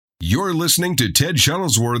You're listening to Ted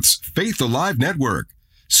Shuttlesworth's Faith Alive Network,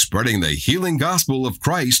 spreading the healing gospel of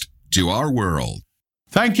Christ to our world.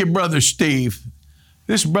 Thank you, Brother Steve.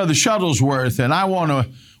 This is Brother Shuttlesworth, and I want to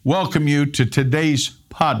welcome you to today's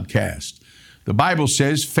podcast. The Bible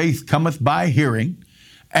says, faith cometh by hearing,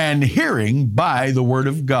 and hearing by the Word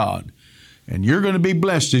of God. And you're going to be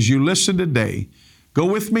blessed as you listen today. Go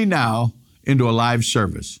with me now into a live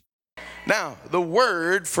service. Now, the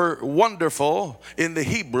word for wonderful in the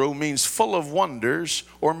Hebrew means full of wonders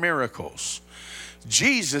or miracles.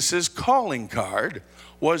 Jesus' calling card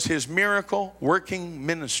was his miracle working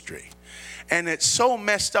ministry. And it so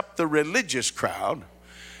messed up the religious crowd.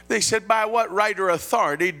 They said, by what right or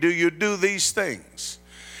authority do you do these things?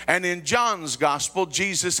 And in John's gospel,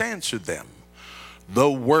 Jesus answered them, the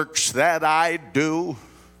works that I do,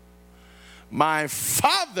 my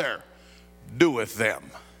Father doeth them.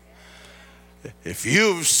 If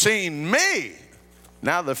you've seen me,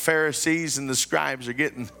 now the Pharisees and the scribes are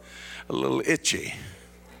getting a little itchy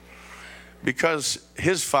because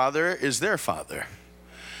his Father is their Father.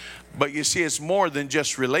 But you see, it's more than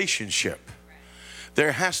just relationship.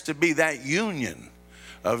 There has to be that union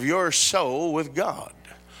of your soul with God,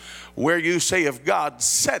 where you say, if God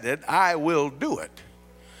said it, I will do it.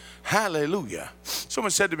 Hallelujah.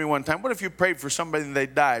 Someone said to me one time, what if you prayed for somebody and they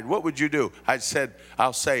died? What would you do? I said,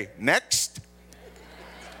 I'll say, next.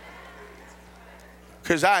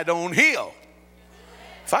 Because I don't heal.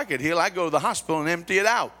 If I could heal, I'd go to the hospital and empty it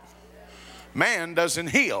out. Man doesn't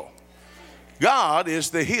heal. God is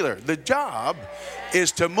the healer. The job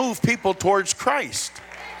is to move people towards Christ.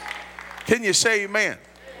 Can you say amen?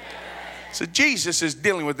 So Jesus is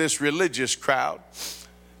dealing with this religious crowd.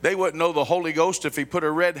 They wouldn't know the Holy Ghost if he put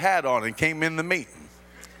a red hat on and came in the meeting.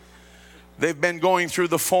 They've been going through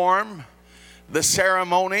the form, the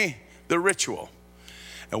ceremony, the ritual.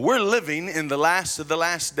 And we're living in the last of the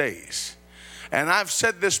last days. And I've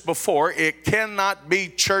said this before, it cannot be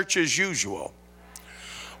church as usual.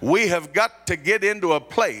 We have got to get into a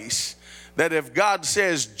place that if God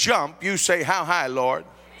says jump, you say, how high, Lord?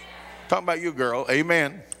 Talking about you, girl.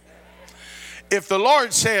 Amen. If the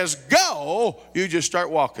Lord says go, you just start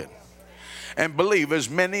walking. And believe as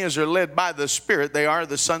many as are led by the Spirit, they are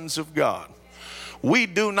the sons of God. We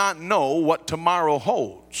do not know what tomorrow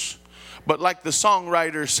holds. But like the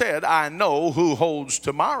songwriter said, I know who holds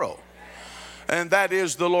tomorrow. And that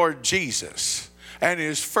is the Lord Jesus. And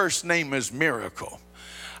his first name is Miracle.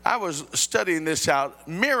 I was studying this out.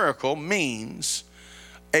 Miracle means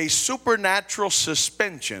a supernatural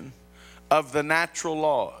suspension of the natural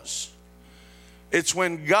laws. It's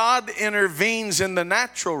when God intervenes in the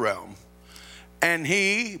natural realm and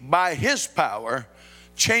he, by his power,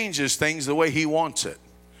 changes things the way he wants it.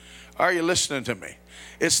 Are you listening to me?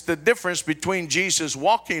 It's the difference between Jesus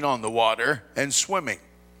walking on the water and swimming.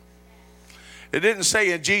 It didn't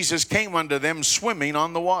say and Jesus came unto them swimming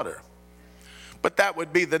on the water. But that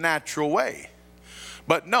would be the natural way.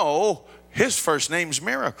 But no, his first name's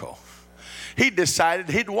Miracle. He decided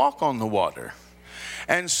he'd walk on the water.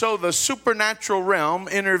 And so the supernatural realm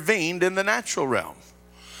intervened in the natural realm.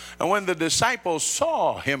 And when the disciples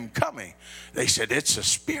saw him coming, they said, it's a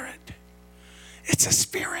spirit. It's a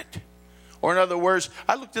spirit. Or in other words,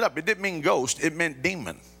 I looked it up. It didn't mean ghost. It meant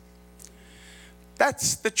demon.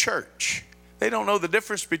 That's the church. They don't know the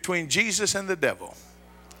difference between Jesus and the devil.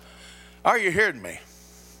 Are you hearing me?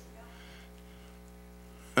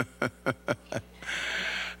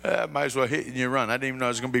 I might as well hit and you run. I didn't even know I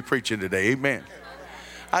was going to be preaching today. Amen.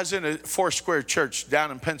 I was in a Foursquare church down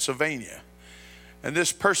in Pennsylvania. And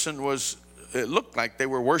this person it looked like they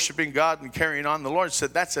were worshiping God and carrying on. The Lord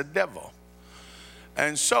said, that's a devil.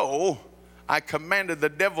 And so I commanded the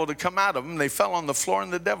devil to come out of them. They fell on the floor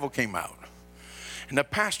and the devil came out. And the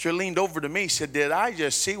pastor leaned over to me and said, did I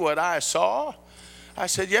just see what I saw? I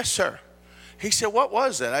said, yes, sir. He said, what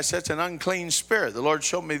was that? I said, it's an unclean spirit. The Lord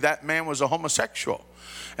showed me that man was a homosexual.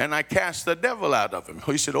 And I cast the devil out of him.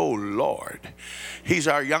 He said, oh, Lord, he's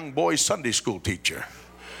our young boy's Sunday school teacher.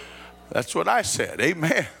 That's what I said.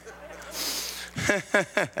 Amen.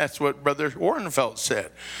 That's what Brother Warrenfeld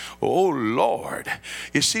said. Oh, Lord.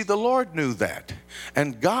 You see, the Lord knew that.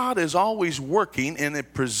 And God is always working in a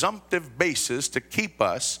presumptive basis to keep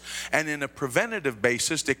us and in a preventative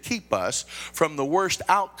basis to keep us from the worst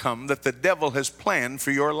outcome that the devil has planned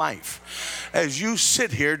for your life. As you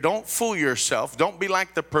sit here, don't fool yourself. Don't be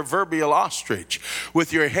like the proverbial ostrich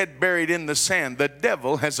with your head buried in the sand. The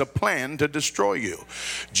devil has a plan to destroy you.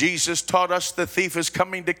 Jesus taught us the thief is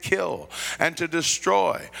coming to kill and to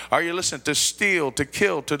destroy. Are you listening? To steal, to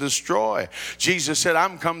kill, to destroy. Jesus said,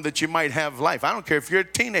 I'm come that you might have life. I don't care if you're a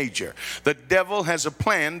teenager. The devil has a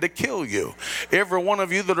plan to kill you. Every one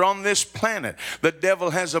of you that are on this planet, the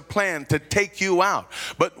devil has a plan to take you out.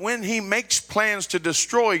 But when he makes plans to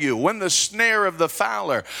destroy you, when the snare of the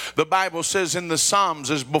fowler, the Bible says in the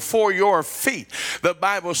Psalms, is before your feet, the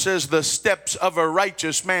Bible says the steps of a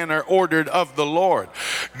righteous man are ordered of the Lord.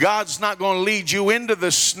 God's not going to lead you into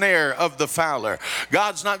the snare of the fowler.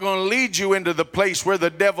 God's not going to lead you into the place where the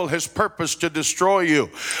devil has purposed to destroy you.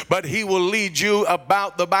 But he will lead you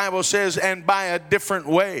about, the Bible says, and by a different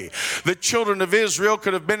way. The children of Israel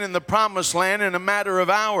could have been in the promised land in a matter of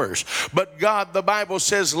hours. But God, the Bible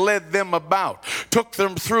says, led them about, took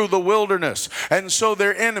them through the wilderness. And so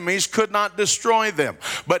their enemies could not destroy them.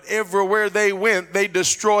 But everywhere they went, they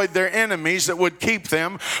destroyed their enemies that would keep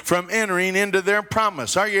them from entering into their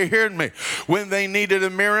promise. Are you hearing me? When they needed a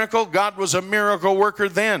miracle, God was a miracle worker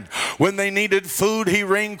then. When they needed food, he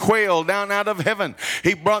rained quail down out of heaven.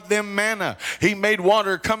 He brought them manna. He made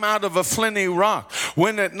water come out of a flinty rock.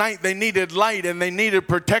 When at night they needed light and they needed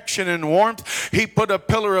protection and warmth, he put a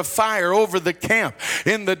pillar of fire over the camp.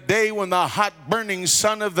 In the day when the hot burning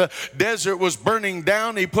sun of the desert was burning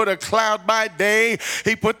down, he put a cloud by day.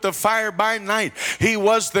 He put the fire by night. He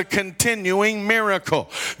was the continuing miracle.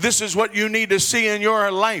 This is what you need to see in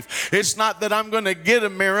your life. It's not that I'm going to get a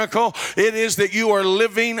miracle. It is that you are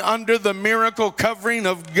living under the miracle covering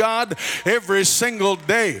of God every single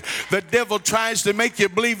day. The devil tries to make you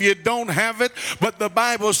believe you don't have it, but the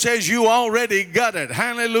Bible says you already got it.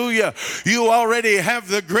 Hallelujah. You already have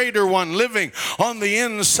the greater one living on the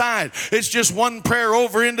inside. It's just one prayer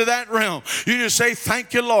over into that realm. You just say,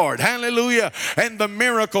 thank you, Lord. Hallelujah. And the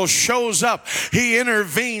miracle shows up. He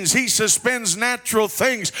intervenes. He suspends natural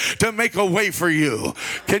things to make a way for you.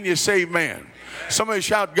 Can you say amen? Somebody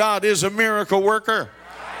shout, God is a miracle worker.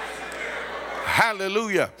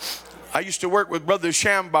 Hallelujah. I used to work with Brother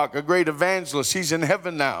Schambach, a great evangelist. He's in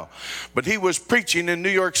heaven now. But he was preaching in New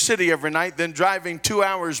York City every night, then driving 2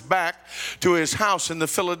 hours back to his house in the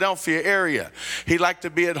Philadelphia area. He liked to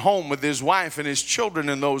be at home with his wife and his children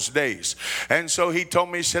in those days. And so he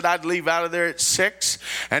told me, he said, I'd leave out of there at 6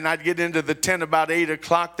 and I'd get into the tent about 8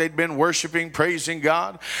 o'clock. They'd been worshiping, praising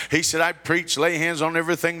God. He said, I'd preach, lay hands on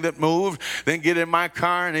everything that moved, then get in my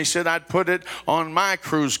car. And he said, I'd put it on my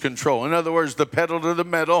cruise control. In other words, the pedal to the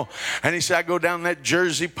metal. And he said, I go down that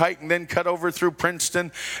Jersey Pike and then cut over through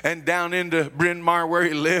Princeton and down into Bryn Mawr where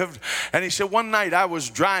he lived. And he said, one night I was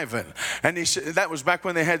driving. And he said, that was back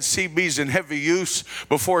when they had CBs in heavy use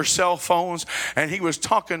before cell phones. And he was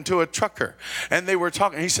talking to a trucker. And they were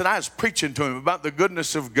talking. He said, I was preaching to him about the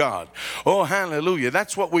goodness of God. Oh, hallelujah.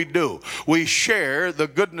 That's what we do. We share the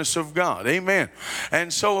goodness of God. Amen.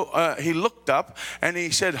 And so he looked up and he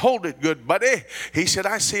said, hold it good, buddy. He said,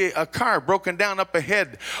 I see a car broken down up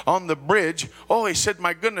ahead on the bridge. Oh, he said,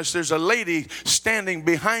 my goodness, there's a lady standing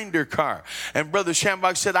behind her car. And Brother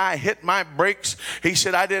Schambach said, I hit my brakes. He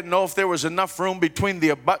said, I didn't know if there was enough room between the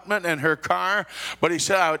abutment and her car, but he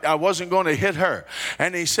said, I wasn't going to hit her.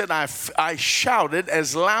 And he said, I shouted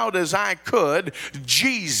as loud as I could,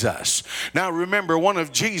 Jesus. Now remember, one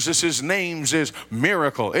of Jesus's names is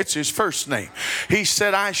Miracle. It's his first name. He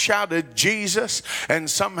said, I shouted Jesus, and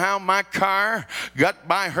somehow my car got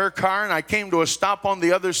by her car, and I came to a stop on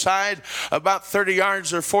the other side about 30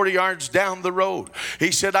 yards or 40 yards down the road.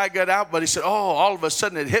 He said, I got out, but he said, oh, all of a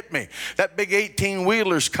sudden it hit me. That big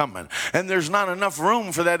 18-wheeler's coming, and there's not enough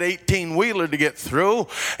room for that 18-wheeler to get through.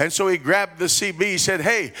 And so he grabbed the CB. He said,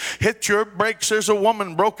 hey, hit your brakes. There's a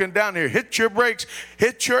woman broken down here. Hit your brakes.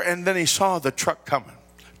 And then he saw the truck coming.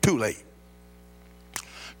 Too late.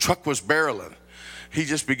 Truck was barreling. He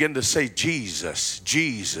just began to say, Jesus,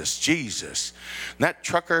 Jesus, Jesus. And that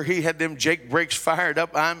trucker, he had them Jake brakes fired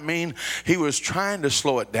up. I mean, he was trying to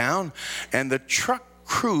slow it down. And the truck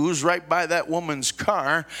cruised right by that woman's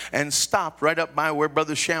car and stopped right up by where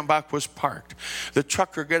Brother Schambach was parked. The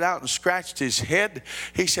trucker got out and scratched his head.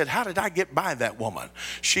 He said, how did I get by that woman?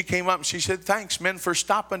 She came up and she said, thanks, men, for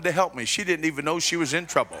stopping to help me. She didn't even know she was in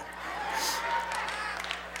trouble.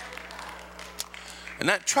 And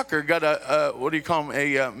that trucker got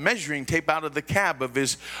a measuring tape out of the cab of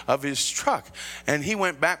his truck. And he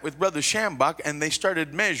went back with Brother Schambach, and they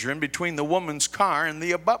started measuring between the woman's car and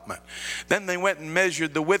the abutment. Then they went and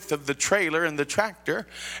measured the width of the trailer and the tractor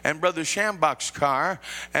and Brother Schambach's car,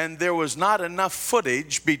 and there was not enough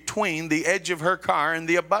footage between the edge of her car and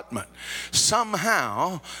the abutment.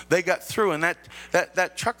 Somehow they got through, and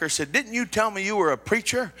that trucker said, didn't you tell me you were a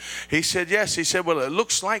preacher? He said, yes. He said, well, it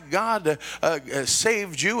looks like God saved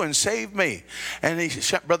saved you and saved me. And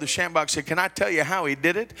Brother Schambach said, can I tell you how he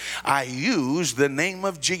did it? I used the name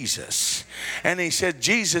of Jesus. And he said,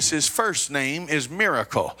 Jesus' first name is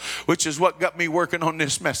Miracle, which is what got me working on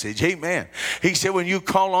this message. Amen. He said, when you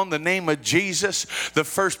call on the name of Jesus, the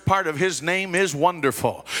first part of his name is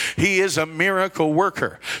Wonderful. He is a miracle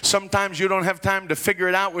worker. Sometimes you don't have time to figure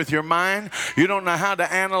it out with your mind. You don't know how to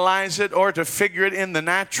analyze it or to figure it in the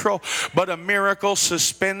natural. But a miracle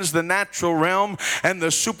suspends the natural realm, and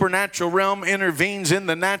the supernatural realm intervenes in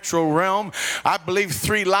the natural realm. I believe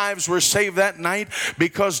 3 lives were saved that night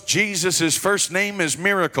because Jesus' first name is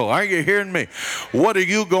Miracle. Are you hearing me? What are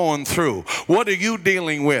you going through? What are you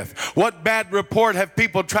dealing with? What bad report have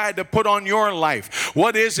people tried to put on your life?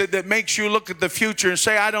 What is it that makes you look at the future and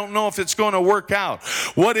say, I don't know if it's going to work out?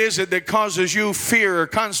 What is it that causes you fear or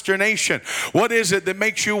consternation? What is it that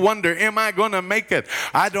makes you wonder, am I going to make it?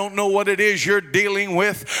 I don't know what it is you're dealing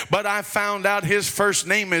with, but I found out his first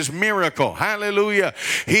name is Miracle. Hallelujah.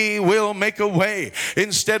 He will make a way.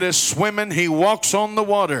 Instead of swimming, he walks on the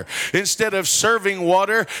water. Instead of serving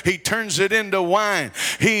water, he turns it into wine.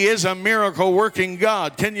 He is a miracle working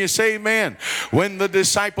God. Can you say amen? When the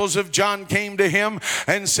disciples of John came to him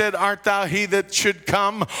and said, art thou he that should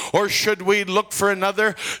come, or should we look for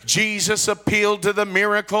another? Jesus appealed to the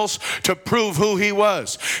miracles to prove who he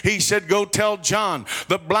was. He said, go tell John,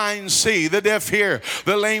 the blind see, the deaf hear,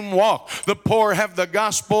 the lame walk, the poor have the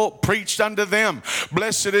gospel preached unto them.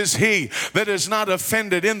 Blessed is he that is not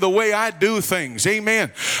offended in the way I do things.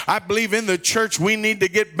 Amen. I believe in the church we need to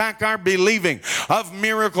get back our believing of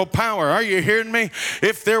miracle power. Are you hearing me?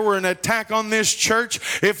 If there were an attack on this church,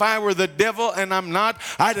 if I were the devil, and I'm not,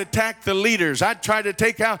 I'd attack the leaders. I'd try to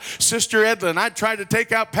take out Sister Edlin. I'd try to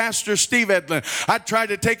take out Pastor Steve Edlin. I'd try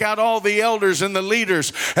to take out all the elders and the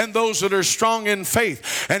leaders and those that are strong in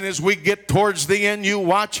faith. And as we get towards the end, you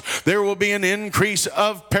watch, there will be an increase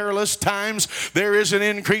of perilous times. There is an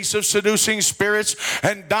increase of seducing spirits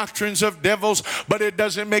and doctrines of devils, but it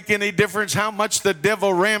doesn't make any difference how much the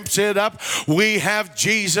devil ramps it up. We have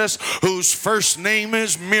Jesus, whose first name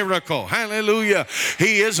is Miracle. Hallelujah.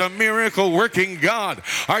 He is a miracle working God.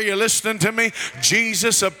 Are you listening to me?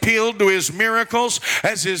 Jesus appealed to his miracles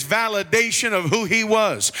as his validation of who he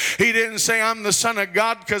was. He didn't say, I'm the Son of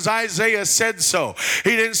God because Isaiah said so.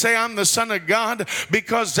 He didn't say, I'm the Son of God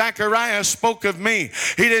because Zechariah spoke of me.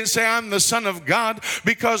 He didn't say, I'm the Son of God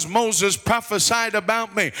because Moses prophesied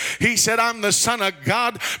about me. He said, I'm the Son of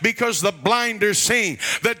God because the blind are seeing,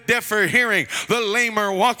 the deaf are hearing, the lame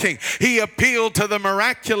are walking. He appealed to the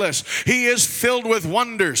miraculous. He is filled with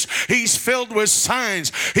wonders. He's filled with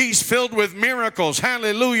signs. He's filled with miracles.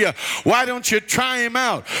 Hallelujah. Why don't you try him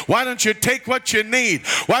out? Why don't you take what you need?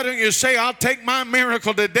 Why don't you say, I'll take my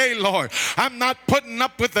miracle today, Lord. I'm not putting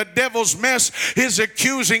up with the devil's mess. He's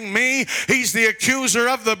accusing me. He's the accuser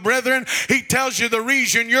of the brethren. He tells you the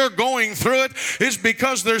reason you're going through it is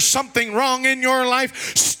because there's something wrong in your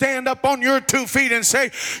life. Stand up on your 2 feet and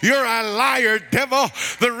say, you're a liar, devil.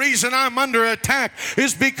 The reason I'm under attack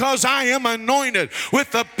is because I am anointed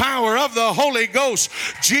with the power of the Holy Ghost.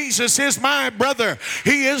 Jesus is my brother.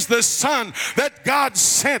 He is the Son that God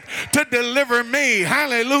sent to deliver me.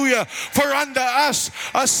 Hallelujah. For unto us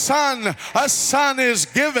a son is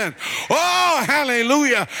given. Oh,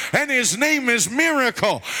 hallelujah. And his name is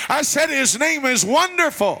Miracle. I said his name is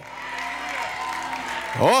Wonderful.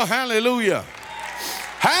 Oh, hallelujah.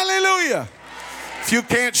 Hallelujah. If you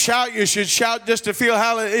can't shout, you should shout just to feel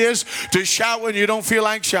how it is to shout when you don't feel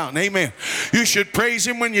like shouting. Amen. You should praise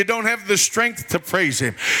him when you don't have the strength to praise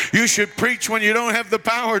him. You should preach when you don't have the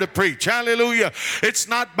power to preach. Hallelujah. It's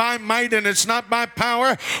not by might and it's not by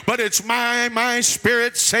power, but it's my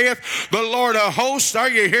spirit, saith the Lord of hosts. Are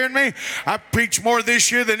you hearing me? I preached more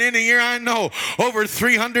this year than any year I know, over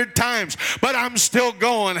 300 times, but I'm still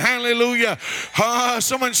going. Hallelujah.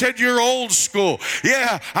 Someone said you're old school.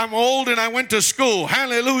 Yeah, I'm old and I went to school.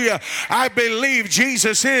 Hallelujah. I believe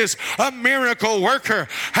Jesus is a miracle worker.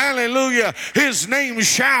 Hallelujah. His name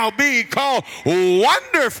shall be called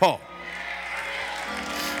Wonderful.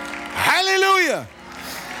 Hallelujah.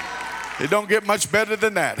 It don't get much better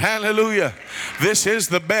than that. Hallelujah. This is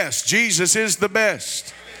the best. Jesus is the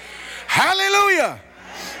best. Hallelujah.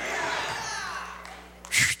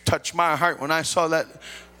 Touched my heart when I saw that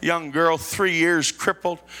young girl, 3 years,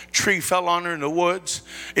 crippled. Tree fell on her in the woods,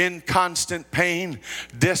 in constant pain,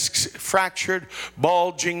 discs fractured,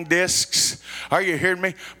 bulging discs. Are you hearing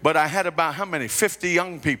me? But I had about how many? 50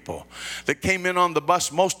 young people that came in on the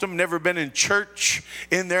bus. Most of them never been in church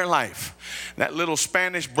in their life. That little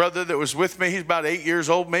Spanish brother that was with me, he's about 8 years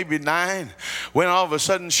old, maybe 9. When all of a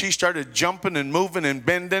sudden she started jumping and moving and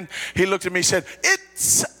bending, he looked at me and said,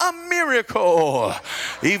 "It's a miracle."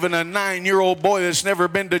 Even a 9-year-old boy that's never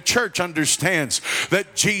been to church understands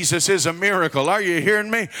that Jesus is a miracle. Are you hearing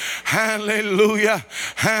me? Hallelujah.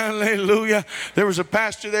 Hallelujah. There was a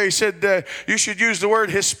pastor there. He said, you should use the word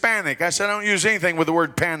Hispanic. I said, I don't use anything with the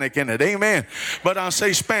word panic in it. Amen. But I'll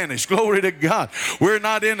say Spanish. Glory to God. We're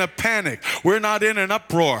not in a panic. We're not in an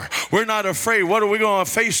uproar. We're not afraid. What are we going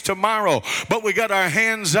to face tomorrow? But we got our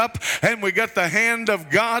hands up and we got the hand of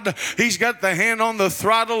God. He's got the hand on the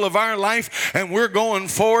throttle of our life, and we're going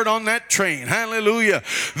forward on that train. Hallelujah.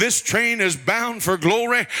 This train is bound for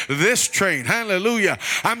glory. This train. Hallelujah.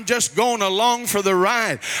 I'm just going along for the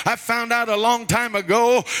ride. I found out a long time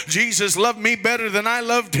ago Jesus loved me better than I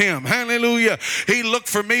loved him. Hallelujah. He looked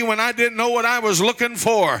for me when I didn't know what I was looking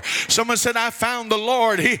for. Someone said, I found the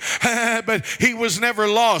Lord. But he was never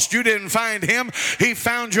lost. You didn't find him. He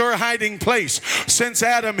found your hiding place. Since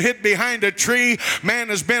Adam hid behind a tree, man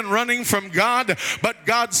has been running from God, but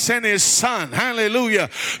God sent his son. Hallelujah.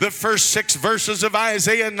 The first 6 verses of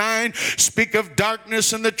Isaiah 9 speak of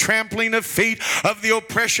darkness and the trampling of feet, of the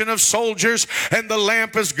oppression of soldiers, and the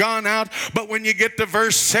lamp has gone out. But when you get to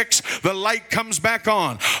verse 6, the light comes back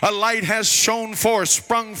on. A light has shone forth,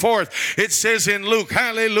 sprung forth. It says in Luke,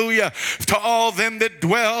 hallelujah, to all them that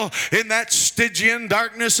dwell in that Stygian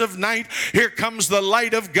darkness of night, here comes the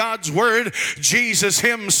light of God's word, Jesus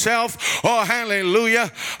himself. Oh,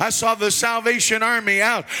 hallelujah. I saw the Salvation Army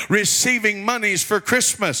out receiving monies for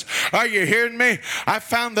Christmas. Are you hearing me? I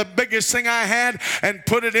found the biggest thing I had and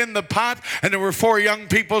put it in the pot, and there were 4 young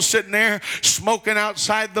people sitting there smoking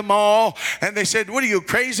outside the mall, and they said, what are you,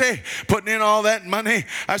 crazy, putting in all that money?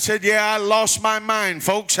 I said, yeah, I lost my mind,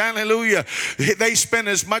 folks. Hallelujah. They spent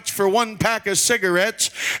as much for 1 pack of cigarettes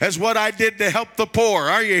as what I did to help the poor.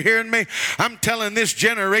 Are you hearing me? I'm telling this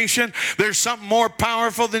generation, there's something more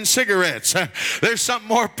powerful than cigarettes. There's something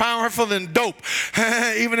more powerful than dope.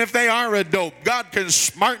 Even if they are a dope, God can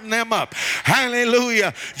smarten them up.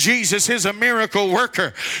 Hallelujah. Jesus is a miracle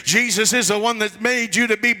worker. Jesus is the one that made you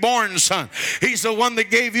to be born, son. He's the one that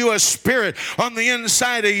gave you a spirit on the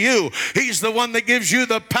inside of you. He's the one that gives you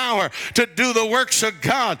the power to do the works of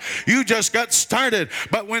God. You just got started.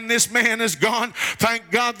 But when this man is gone, thank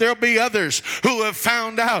God there'll be others who have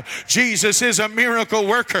found out Jesus is a miracle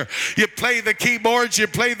worker. You play the keyboards, you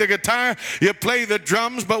play the guitar, you play the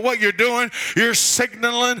drums, but what you're doing, you're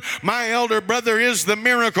signaling my elder brother is the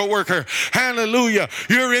miracle worker. Hallelujah.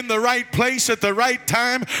 You're in the right place at the right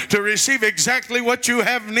time to receive exactly what you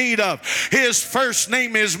have need of. His first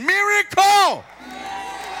name is Miracle.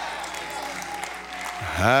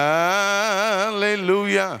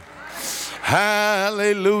 Hallelujah.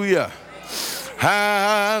 Hallelujah.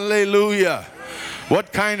 Hallelujah.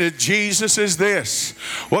 What kind of Jesus is this?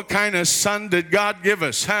 What kind of son did God give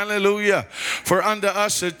us? Hallelujah. For unto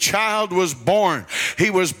us a child was born. He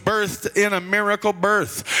was birthed in a miracle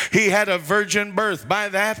birth. He had a virgin birth. By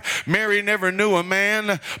that, Mary never knew a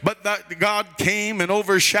man, but that God came and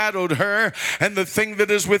overshadowed her. And the thing that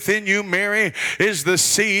is within you, Mary, is the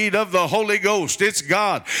seed of the Holy Ghost. It's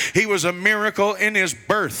God. He was a miracle in his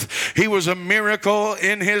birth. He was a miracle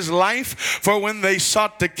in his life. For when they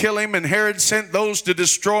sought to kill him and Herod sent those to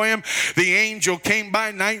destroy him, the angel came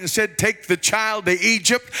by night and said, take the child to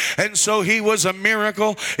Egypt. And so he was a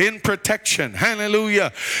miracle in protection.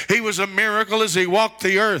 Hallelujah. He was a miracle as he walked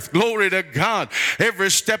the earth. Glory to God.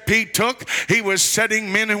 Every step he took, he was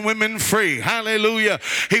setting men and women free. Hallelujah.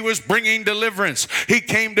 He was bringing deliverance. He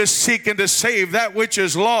came to seek and to save that which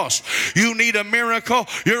is lost. You need a miracle.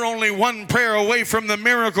 You're only one prayer away from the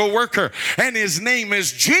miracle worker, and his name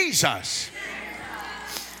is Jesus.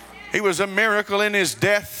 He was a miracle in his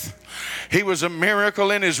death. He was a miracle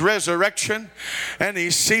in his resurrection. And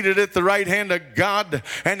he's seated at the right hand of God.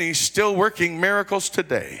 And he's still working miracles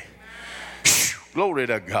today. Glory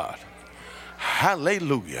to God.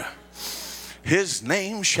 Hallelujah. His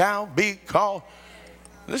name shall be called.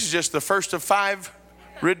 This is just the first of 5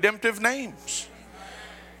 redemptive names.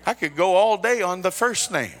 I could go all day on the first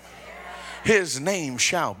name. His name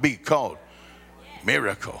shall be called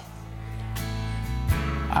Miracle.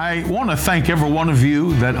 I want to thank every one of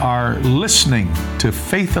you that are listening to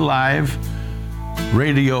Faith Alive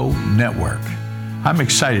Radio Network. I'm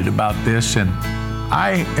excited about this, and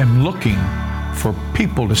I am looking for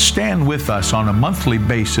people to stand with us on a monthly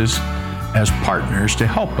basis as partners to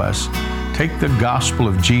help us take the gospel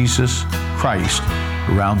of Jesus Christ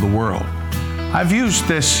around the world. I've used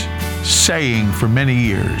this saying for many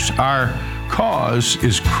years. Our cause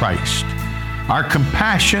is Christ. Our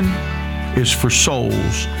compassion is for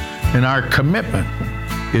souls, and our commitment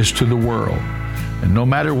is to the world. And no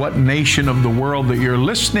matter what nation of the world that you're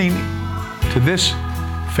listening to this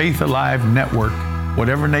Faith Alive network,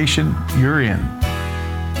 whatever nation you're in,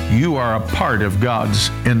 you are a part of God's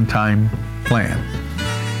end time plan.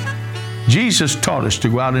 Jesus taught us to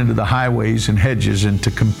go out into the highways and hedges and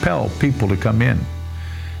to compel people to come in.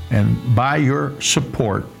 And by your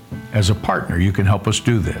support as a partner, you can help us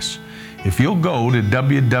do this. If you'll go to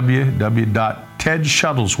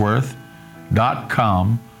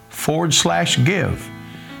www.tedshuttlesworth.com/give,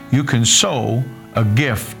 you can sow a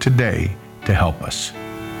gift today to help us.